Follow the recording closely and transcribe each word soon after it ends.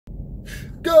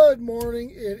Good morning.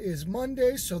 It is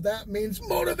Monday, so that means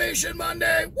Motivation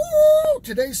Monday. Woo!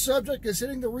 Today's subject is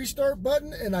hitting the restart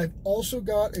button, and I've also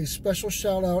got a special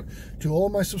shout out to all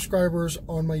my subscribers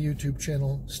on my YouTube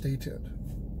channel. Stay tuned.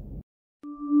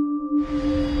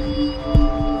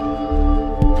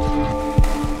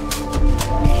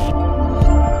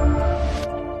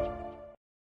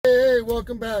 Hey,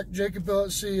 welcome back. Jacob Billett,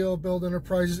 CEO of Billett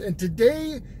Enterprises, and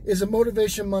today is a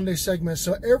Motivation Monday segment.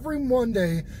 So every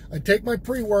Monday, I take my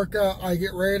pre-workout, I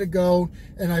get ready to go,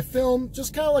 and I film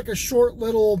just kind of like a short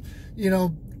little,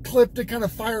 clip to kind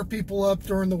of fire people up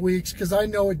during the weeks, because I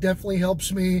know it definitely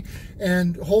helps me,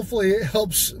 and hopefully it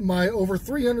helps my over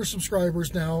 300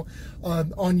 subscribers now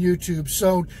on YouTube.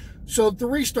 So the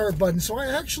restart button. So I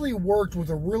actually worked with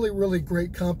a really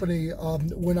great company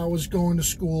when I was going to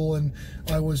school, and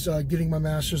I was getting my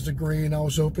master's degree, and I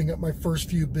was opening up my first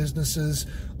few businesses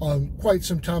quite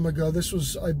some time ago. This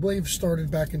was, I believe, started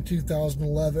back in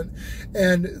 2011.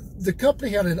 And the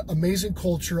company had an amazing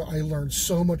culture. I learned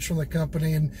so much from the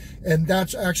company, and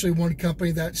that's actually one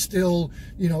company that still,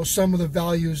 some of the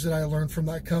values that I learned from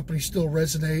that company still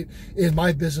resonate in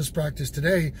my business practice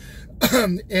today.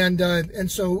 And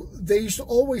so they used to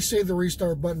always say the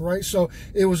restart button, right? So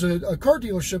it was a car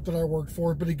dealership that I worked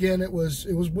for, but again, it was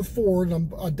with Ford.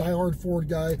 I'm a diehard Ford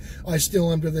guy. I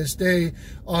still am to this day.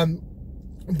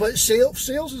 But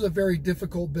sales is a very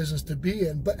difficult business to be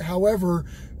in. But however,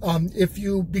 if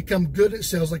you become good at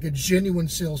sales, like a genuine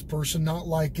salesperson, not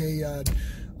like a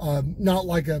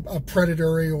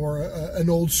predatory or an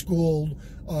old school,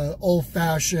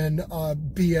 old-fashioned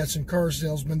BS and car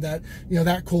salesman that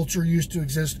that culture used to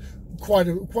exist quite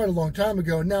a long time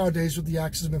ago. Nowadays, with the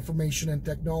access of information and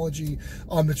technology,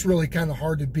 it's really kind of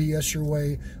hard to BS your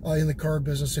way in the car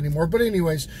business anymore. But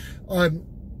anyways,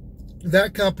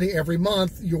 that company, every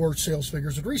month your sales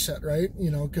figures would reset, right?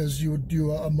 Because you would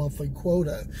do a monthly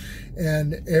quota,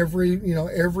 and every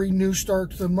new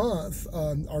start to the month,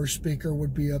 our speaker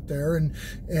would be up there and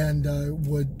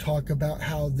would talk about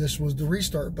how this was the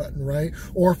restart button, right?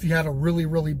 Or if you had a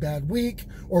really bad week,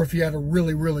 or if you had a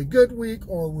really good week,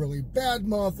 or a really bad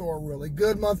month, or a really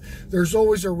good month, there's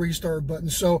always a restart button.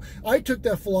 So I took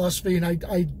that philosophy, and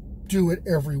I do it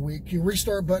every week. You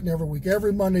restart button every week.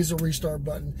 Every Monday is a restart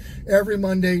button. Every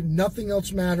Monday, nothing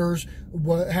else matters.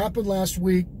 What happened last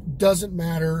week doesn't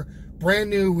matter. Brand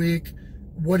new week.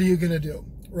 What are you going to do?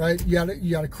 Right?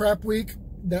 You got a crap week.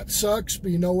 That sucks,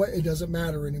 but you know what? It doesn't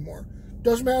matter anymore.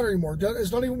 Doesn't matter anymore.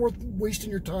 It's not even worth wasting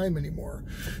your time anymore.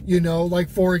 Like,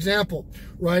 for example,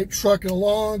 right, trucking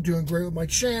along, doing great with my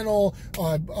channel,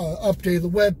 updated the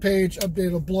web page,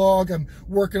 updated a blog. I'm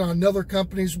working on another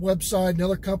company's website,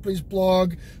 another company's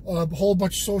blog, a whole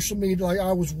bunch of social media. Like,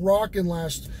 I was rocking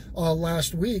last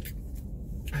week.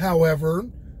 However,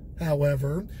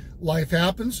 life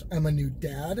happens. I'm a new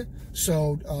dad,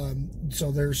 so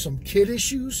there's some kid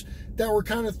issues that were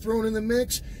kind of thrown in the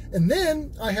mix. And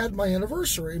then I had my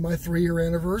anniversary, my 3-year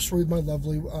anniversary with my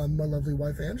lovely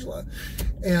wife Angela,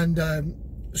 and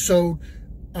so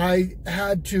I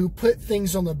had to put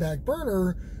things on the back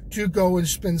burner to go and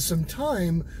spend some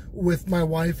time with my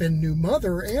wife and new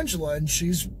mother Angela, and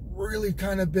she's really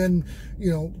kind of been,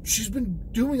 she's been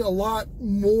doing a lot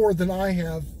more than I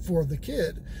have for the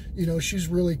kid. She's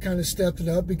really kind of stepped it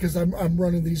up, because I'm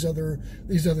running these other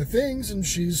things, and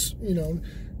she's,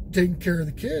 taking care of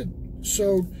the kid.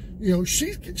 So,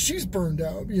 she's burned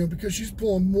out, because she's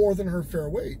pulling more than her fair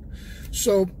weight.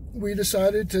 So we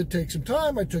decided to take some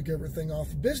time. I took everything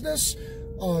off of business.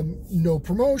 No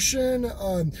promotion.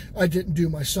 I didn't do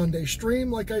my Sunday stream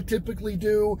like I typically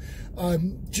do.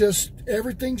 Just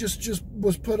everything just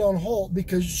was put on halt,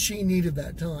 because she needed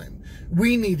that time.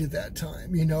 We needed that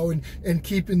time, and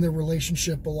keeping the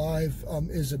relationship alive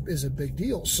is a big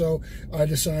deal. So I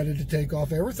decided to take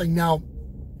off everything. Now,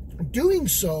 doing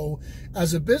so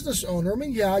as a business owner,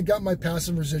 yeah, I got my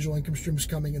passive residual income streams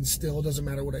coming in still. It doesn't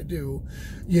matter what I do,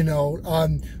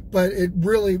 but it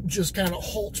really just kind of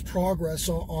halts progress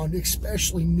on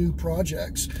especially new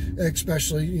projects,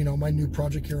 especially, my new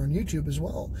project here on YouTube as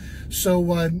well. So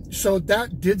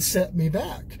that did set me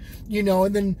back,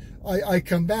 and then I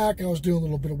come back, and I was doing a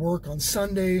little bit of work on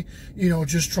Sunday,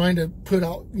 just trying to put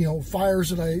out,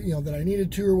 fires that I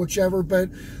needed to, or whichever, but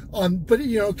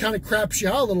it kind of craps you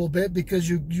out a little bit, because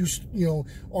you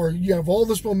have all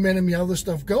this momentum, you have this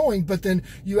stuff going, but then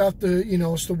you have to,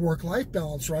 it's the work-life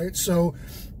balance, right? So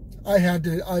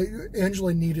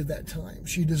Angela needed that time.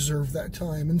 She deserved that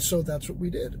time. And so that's what we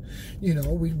did. You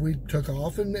know, we took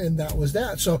off, and that was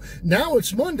that. So now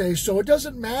it's Monday. So it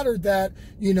doesn't matter that,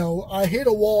 you know, I hit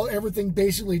a wall. Everything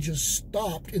basically just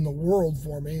stopped in the world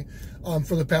for me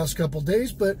for the past couple of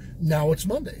days. But now it's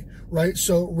Monday, right?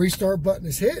 So restart button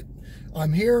is hit.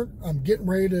 I'm here. I'm getting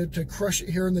ready to crush it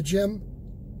here in the gym.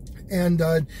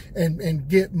 And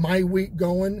get my week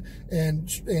going and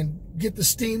get the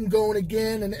steam going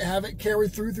again and have it carry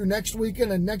through next weekend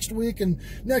and next week and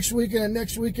next weekend and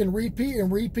next week and repeat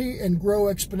and grow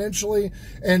exponentially.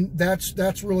 And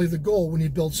that's really the goal when you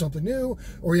build something new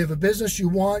or you have a business. You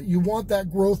want that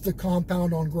growth to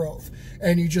compound on growth,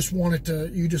 and you just want it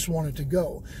to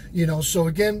go. You know, so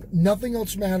again, nothing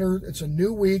else matters. It's a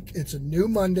new week. It's a new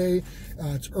Monday.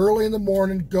 It's early in the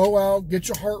morning. Go out, get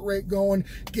your heart rate going,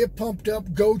 get pumped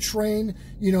up, go train.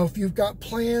 You know, if you've got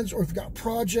plans or if you've got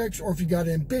projects or if you've got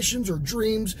ambitions or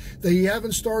dreams that you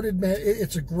haven't started, man,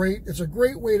 it's a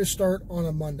great way to start on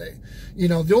a Monday. You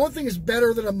know, the only thing that's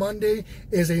better than a Monday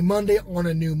is a Monday on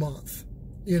a new month.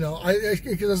 You know,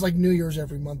 because it's like New Year's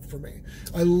every month for me.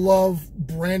 I love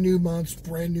brand new months,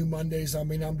 brand new Mondays. I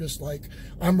mean, I'm just like,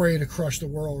 I'm ready to crush the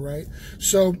world, right?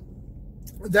 So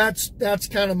that's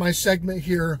kind of my segment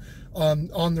here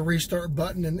on the restart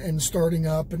button and starting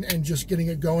up and just getting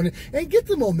it going and get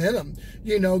the momentum.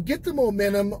 You know, get the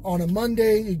momentum on a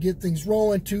Monday. You get things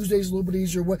rolling. Tuesday's a little bit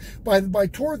easier. By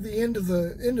toward the end of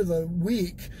the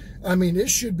week, I mean, it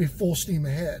should be full steam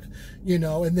ahead, you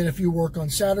know. And then if you work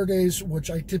on Saturdays, which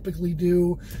I typically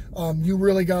do, you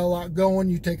really got a lot going.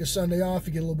 You take a Sunday off,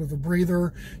 you get a little bit of a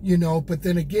breather, you know. But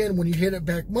then again, when you hit it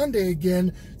back Monday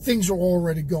again, things are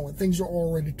already going. Things are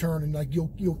already turning. Like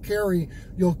you'll carry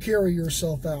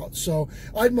yourself out. So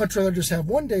I'd much rather just have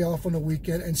one day off on a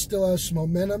weekend and still have some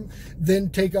momentum than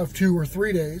take off 2 or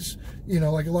 3 days. You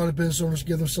know, like a lot of business owners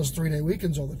give themselves 3-day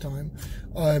weekends all the time.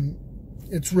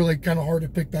 It's really kind of hard to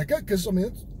pick back up because, I mean,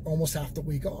 it's almost half the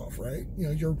week off, right? You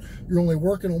know, you're only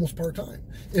working almost part-time,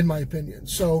 in my opinion.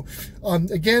 So,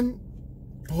 again,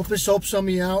 hope this helps some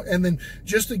of you out. And then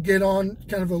just to get on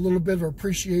kind of a little bit of an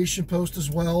appreciation post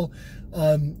as well,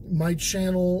 my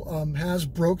channel has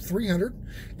broke 300,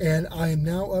 and I am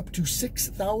now up to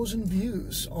 6,000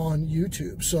 views on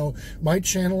YouTube. So my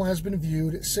channel has been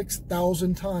viewed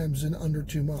 6,000 times in under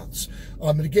 2 months.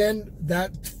 And again,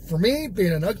 that for me,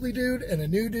 being an ugly dude and a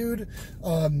new dude,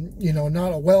 you know,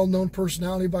 not a well-known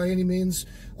personality by any means,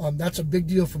 that's a big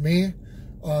deal for me.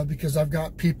 Because I've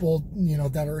got people, you know,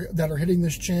 that are hitting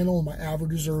this channel, and my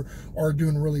averages are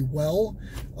doing really well.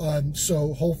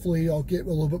 So hopefully I'll get a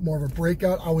little bit more of a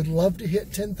breakout. I would love to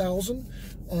hit 10,000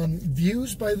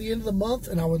 views by the end of the month,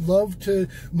 and I would love to.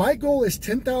 My goal is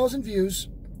 10,000 views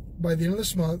by the end of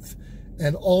this month,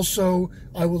 and also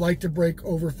I would like to break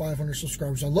over 500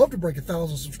 subscribers. I'd love to break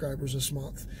 1,000 subscribers this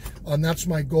month. That's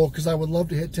my goal, because I would love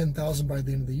to hit 10,000 by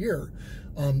the end of the year.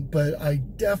 But I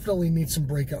definitely need some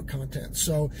breakout content.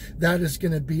 So that is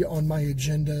going to be on my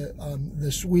agenda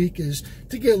this week, is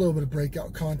to get a little bit of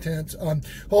breakout content.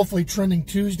 Hopefully Trending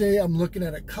Tuesday, I'm looking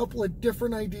at a couple of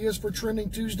different ideas for Trending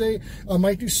Tuesday. I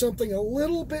might do something a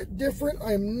little bit different.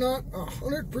 I'm not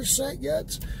 100%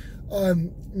 yet.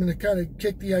 I'm going to kind of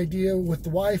kick the idea with the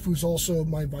wife, who's also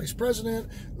my vice president,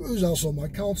 who's also my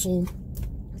counsel.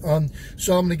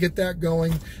 So I'm going to get that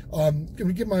going. I'm going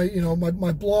to get my, you know,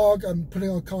 my blog. I'm putting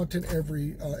on content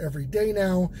every day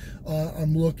now.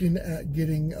 I'm looking at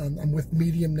getting, I'm with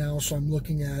Medium now, so I'm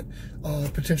looking at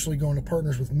potentially going to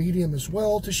partners with Medium as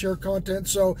well to share content.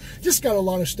 So just got a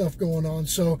lot of stuff going on.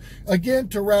 So again,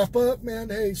 to wrap up,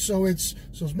 man, hey, so it's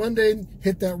Monday.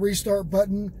 Hit that restart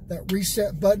button, that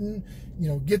reset button. You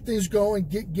know, get things going,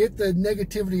 get the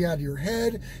negativity out of your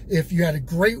head. If you had a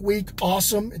great week,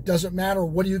 awesome. It doesn't matter.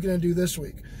 What are you going to do this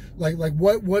week? Like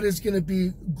what is going to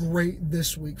be great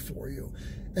this week for you?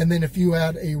 And then if you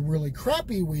had a really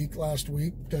crappy week last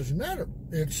week, doesn't matter.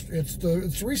 It's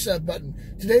the reset button.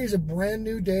 Today is a brand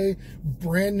new day,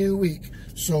 brand new week.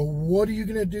 So what are you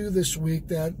going to do this week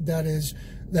that is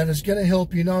going to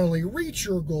help you not only reach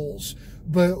your goals,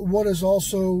 but what is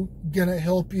also going to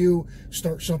help you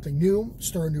start something new,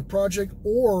 start a new project,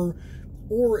 or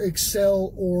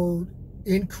excel or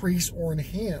increase or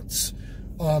enhance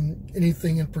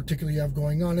anything in particular you have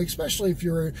going on, especially if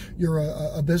you're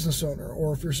a business owner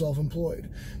or if you're self-employed.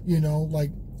 You know,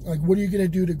 like what are you going to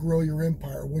do to grow your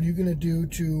empire? What are you going to do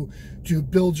to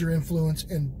build your influence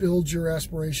and build your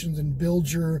aspirations and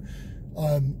build your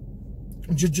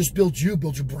just build your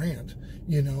brand?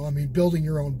 You know, I mean, building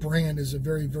your own brand is a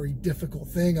very, very difficult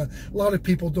thing. A lot of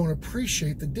people don't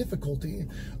appreciate the difficulty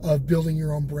of building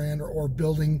your own brand or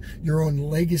building your own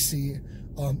legacy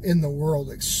in the world,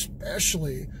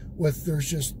 especially with there's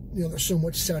just, there's so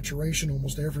much saturation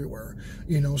almost everywhere,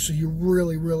 so you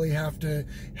really have to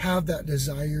have that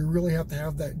desire. You really have to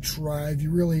have that drive.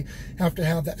 You really have to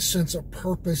have that sense of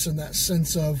purpose and that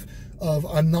sense of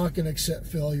I'm not going to accept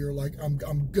failure. Like I'm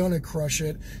going to crush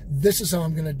it. This is how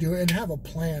I'm going to do it. And have a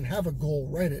plan, have a goal,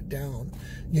 write it down,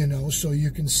 so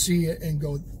you can see it and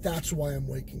go, that's why I'm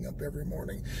waking up every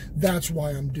morning. That's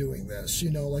why I'm doing this.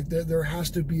 Like there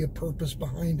has to be a purpose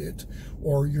behind it,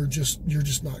 or you're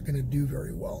just not going to do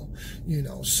very well,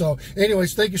 So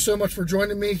anyways, thank you so much for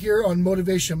joining me here on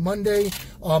Motivation Monday.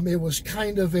 It was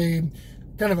kind of a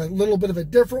little bit of a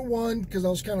different one, because I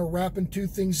was kind of wrapping two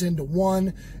things into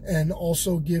one, and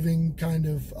also giving kind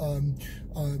of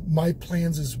my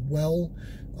plans as well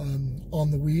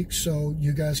on the week, so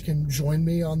you guys can join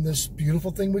me on this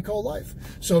beautiful thing we call life.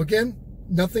 So again,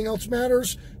 nothing else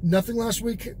matters. Nothing last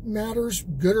week matters,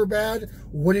 good or bad.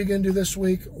 What are you going to do this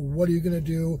week? What are you going to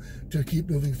do to keep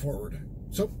moving forward?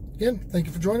 So again, thank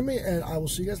you for joining me, and I will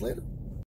see you guys later.